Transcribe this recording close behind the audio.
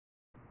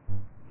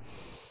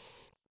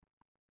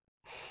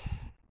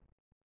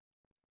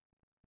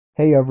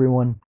Hey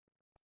everyone,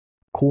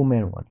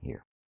 Coolman1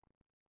 here.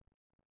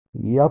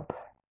 Yup,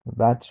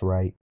 that's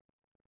right.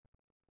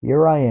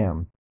 Here I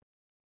am.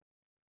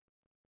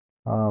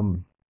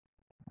 Um,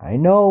 I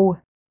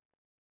know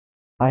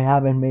I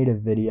haven't made a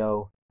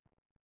video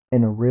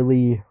in a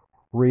really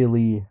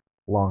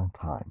long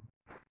time.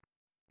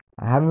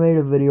 I haven't made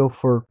a video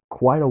for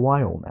quite a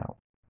while now.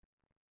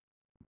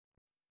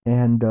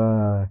 And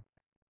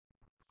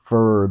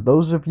for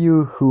those of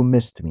you who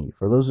missed me,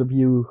 for those of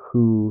you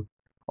who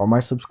are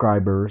my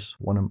subscribers,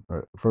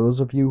 for those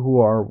of you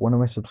who are one of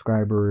my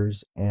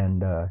subscribers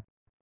and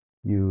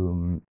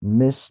you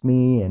missed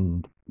me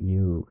and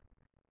you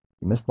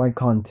missed my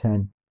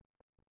content.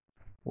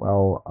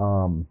 Well,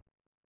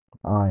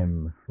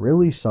 I'm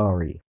really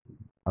sorry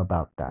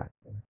about that.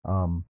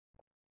 Um,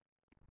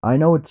 I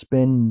know it's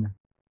been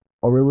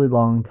a really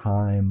long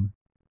time,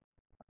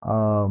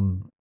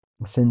 um,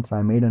 since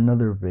I made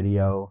another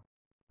video,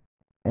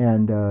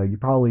 and, you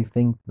probably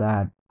think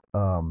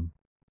um,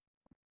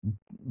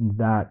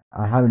 that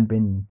I haven't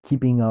been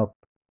keeping up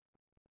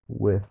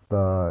with,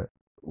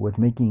 with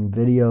making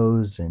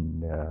videos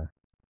and,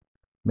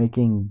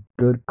 making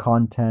good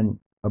content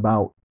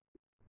about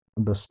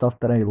the stuff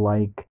that I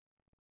like.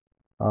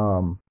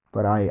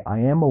 But I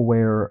am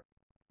aware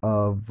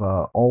of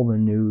all the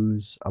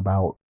news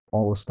about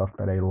all the stuff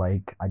that I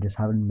like. I just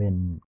haven't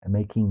been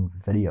making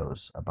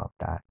videos about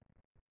that.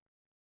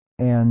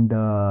 And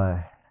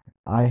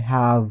I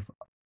have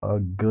a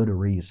good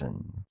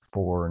reason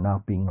for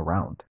not being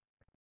around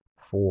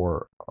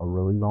for a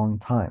really long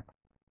time.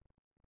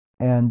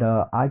 And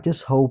I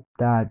just hope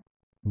that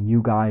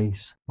you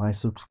guys, my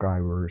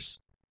subscribers,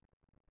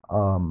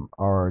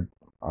 are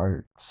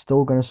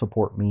still gonna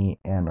support me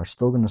and are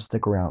still gonna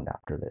stick around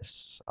after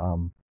this.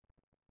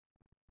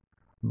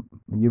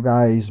 You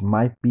guys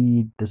might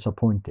be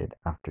disappointed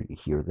after you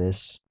hear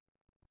this.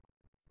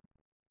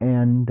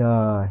 And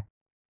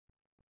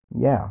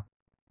yeah,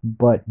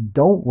 but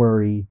don't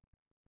worry.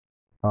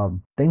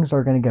 Things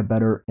are going to get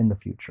better in the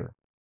future.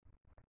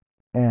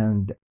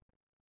 And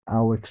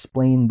I'll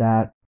explain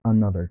that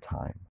another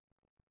time.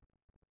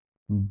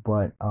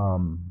 But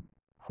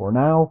for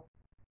now,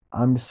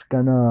 I'm just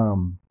going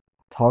to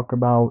talk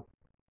about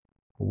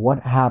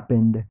what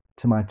happened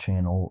to my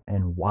channel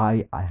and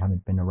why I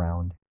haven't been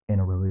around in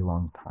a really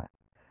long time.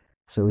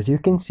 So as you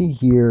can see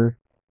here,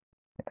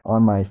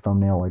 on my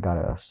thumbnail, I got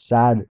a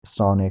sad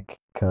Sonic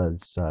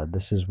because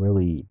this is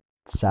really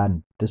sad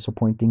and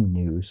disappointing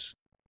news.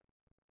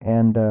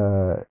 And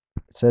it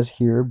says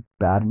here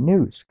bad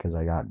news because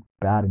I got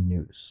bad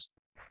news.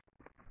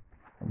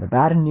 And the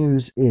bad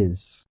news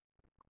is,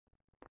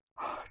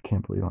 I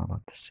can't believe I'm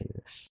about to say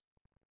this.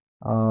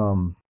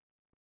 Um,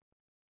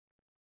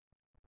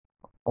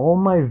 all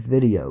my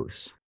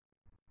videos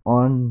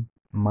on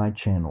my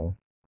channel,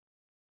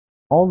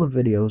 all the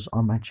videos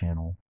on my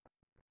channel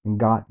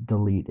got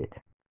deleted.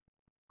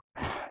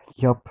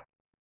 Yup,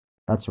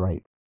 that's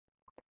right.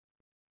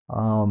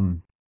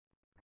 Um,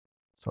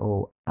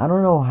 so I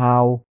don't know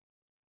how,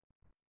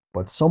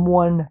 but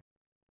someone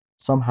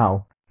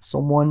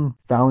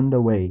found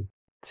a way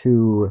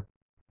to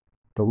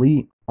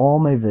delete all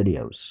my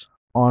videos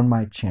on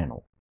my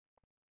channel.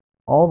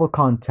 All the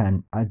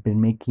content I've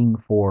been making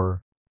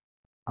for,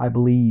 I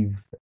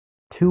believe,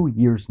 2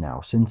 years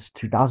now, since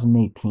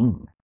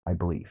 2018, I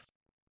believe.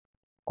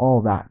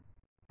 All that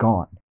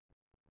gone.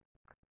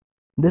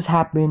 This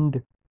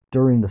happened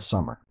during the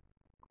summer.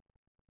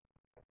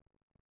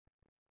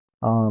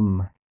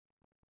 Um,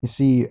 you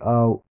see,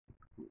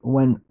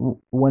 when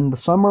the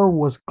summer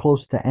was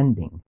close to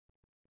ending,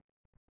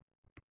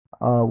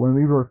 when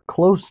we were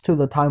close to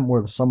the time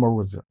where the summer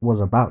was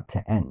about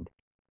to end,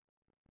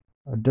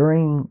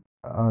 during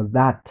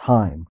that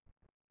time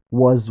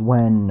was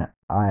when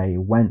I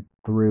went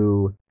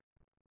through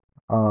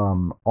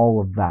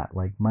all of that.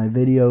 Like my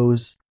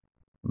videos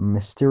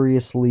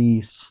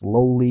mysteriously,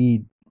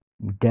 slowly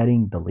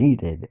getting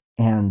deleted,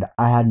 and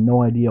I had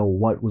no idea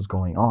what was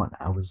going on.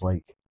 I was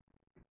like,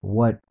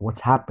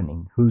 what's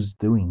happening? Who's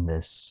doing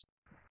this?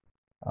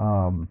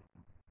 Um,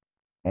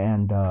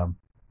 and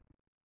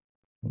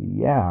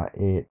yeah,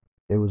 it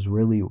was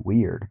really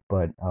weird,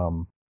 but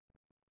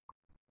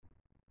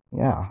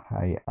yeah,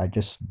 I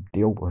just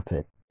deal with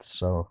it.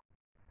 So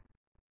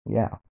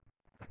yeah.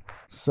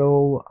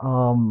 So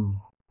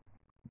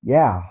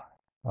yeah.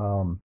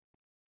 Um,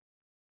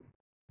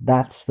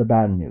 that's the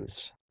bad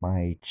news.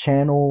 My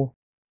channel,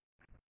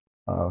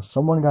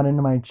 someone got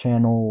into my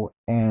channel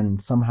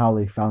and somehow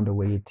they found a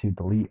way to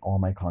delete all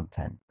my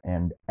content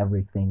and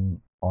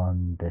everything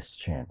on this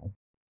channel.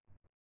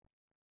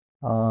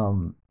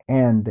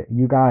 And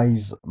you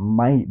guys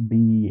might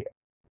be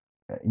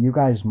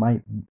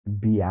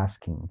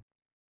asking,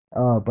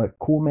 but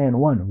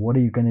Coolman1, what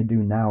are you gonna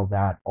do now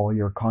that all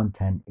your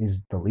content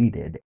is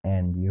deleted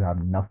and you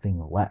have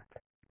nothing left?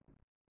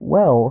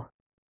 Well,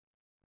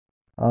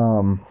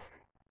 um,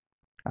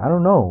 I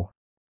don't know.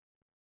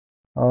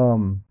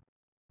 Um,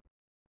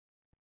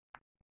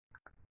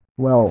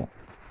 well,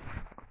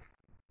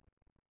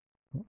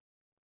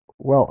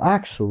 Well,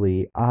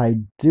 actually,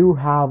 I do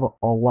have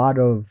a lot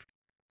of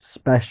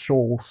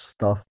special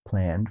stuff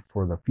planned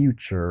for the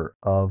future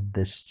of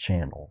this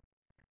channel.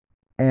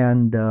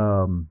 And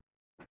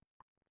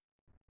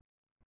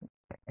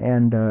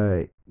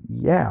and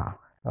yeah,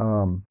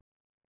 um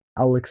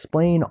I'll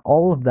explain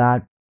all of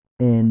that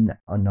in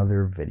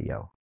another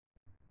video.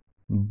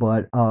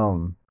 But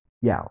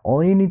yeah,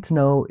 all you need to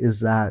know is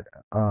that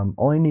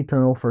all you need to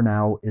know for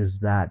now is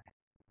that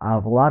I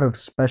have a lot of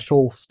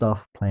special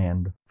stuff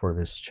planned for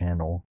this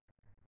channel.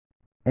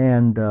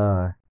 And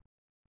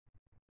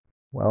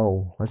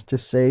well, let's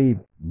just say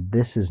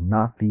this is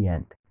not the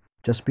end.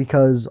 Just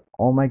because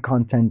all my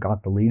content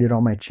got deleted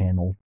on my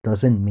channel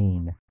doesn't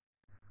mean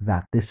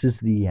that this is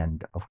the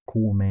end of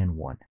Cool Man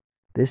 1.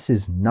 This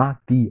is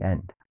not the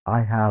end.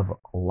 I have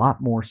a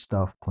lot more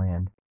stuff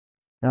planned,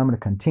 and I'm gonna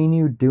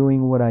continue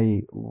doing what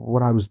I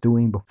was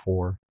doing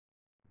before,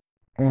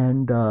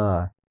 and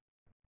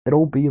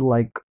it'll be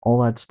like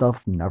all that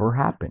stuff never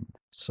happened.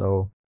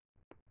 So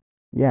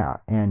yeah,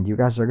 and you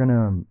guys are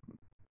gonna,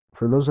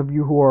 for those of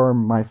you who are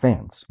my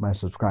fans, my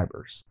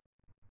subscribers,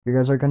 you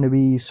guys are gonna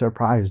be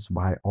surprised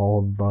by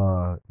all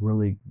the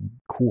really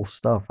cool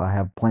stuff I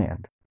have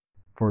planned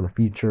for the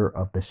future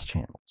of this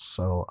channel.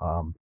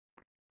 So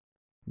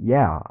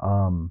yeah,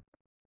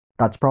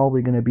 that's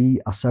probably gonna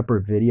be a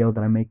separate video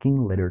that I'm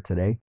making later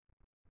today.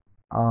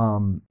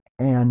 And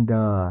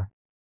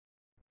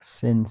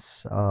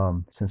since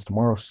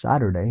tomorrow's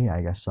Saturday,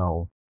 I guess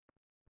I'll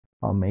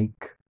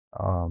make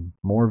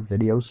more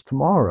videos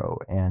tomorrow,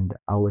 and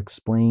I'll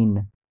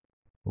explain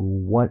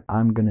what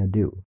I'm gonna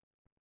do.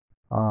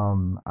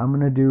 I'm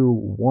gonna do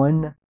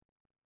one.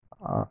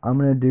 I'm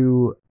gonna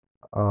do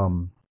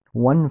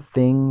one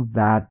thing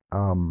that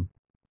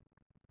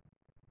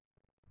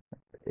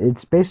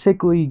it's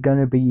basically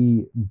gonna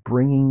be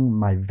bringing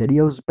my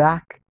videos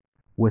back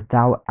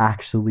without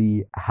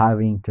actually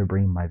having to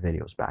bring my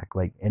videos back.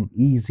 Like an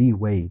easy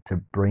way to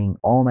bring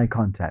all my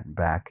content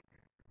back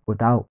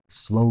without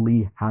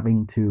slowly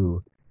having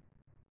to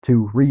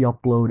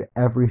re-upload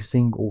every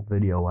single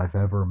video I've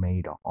ever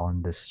made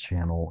on this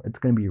channel. It's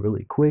gonna be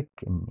really quick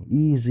and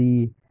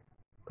easy,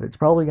 but it's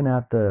probably gonna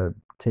have to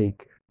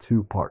take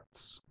two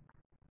parts.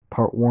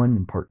 Part one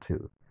and part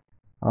two.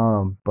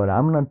 But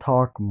I'm gonna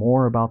talk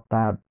more about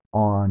that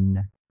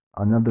on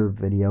another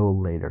video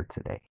later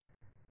today.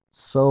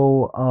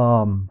 So,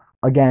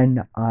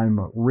 again,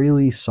 I'm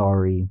really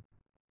sorry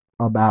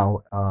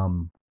about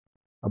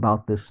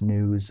this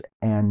news,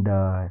 and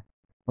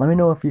let me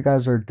know if you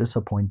guys are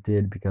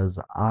disappointed, because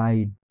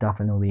I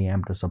definitely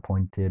am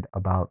disappointed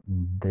about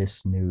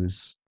this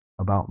news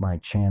about my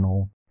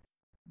channel.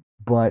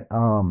 But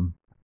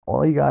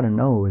all you gotta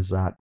know is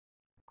that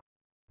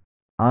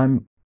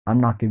I'm I'm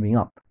not giving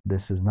up.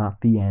 This is not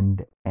the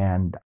end,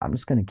 and I'm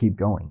just gonna keep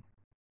going.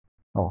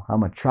 Well,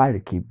 I'm gonna try to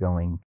keep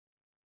going.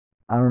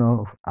 I don't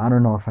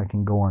know if I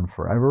can go on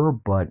forever,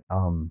 but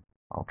I'll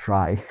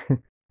try.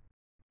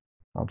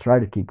 I'll try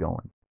to keep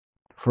going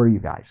for you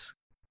guys.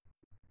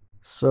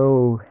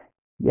 So,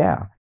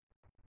 yeah.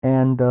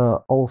 And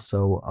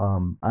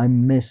also I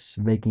miss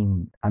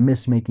making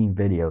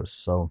videos,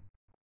 so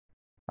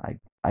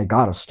I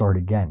gotta start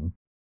again.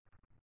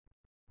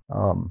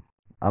 Um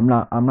I'm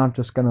not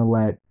just gonna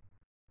let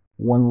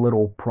one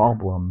little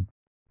problem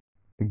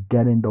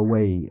get in the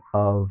way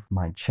of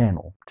my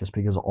channel. Just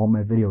because all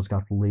my videos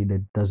got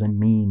deleted doesn't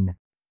mean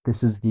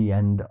this is the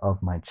end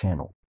of my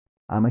channel.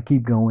 I'm gonna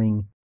keep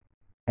going,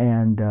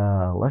 and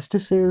let's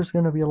just say there's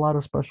gonna be a lot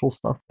of special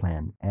stuff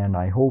planned, and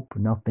I hope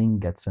nothing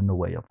gets in the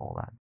way of all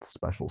that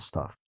special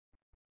stuff.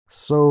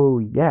 So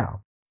yeah,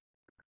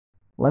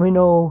 let me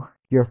know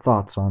your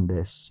thoughts on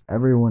this.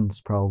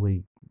 Everyone's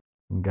probably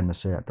gonna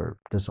say that they're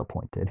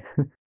disappointed.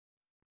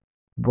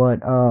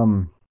 But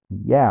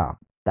yeah,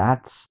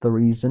 that's the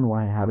reason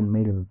why I haven't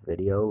made a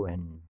video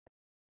in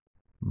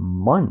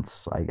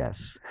months, I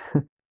guess.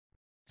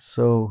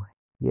 So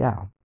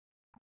yeah.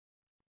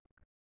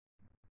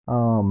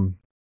 Um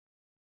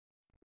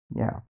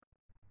yeah.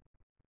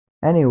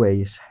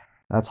 Anyways,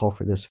 that's all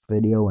for this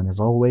video, and as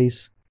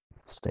always,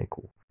 stay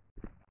cool.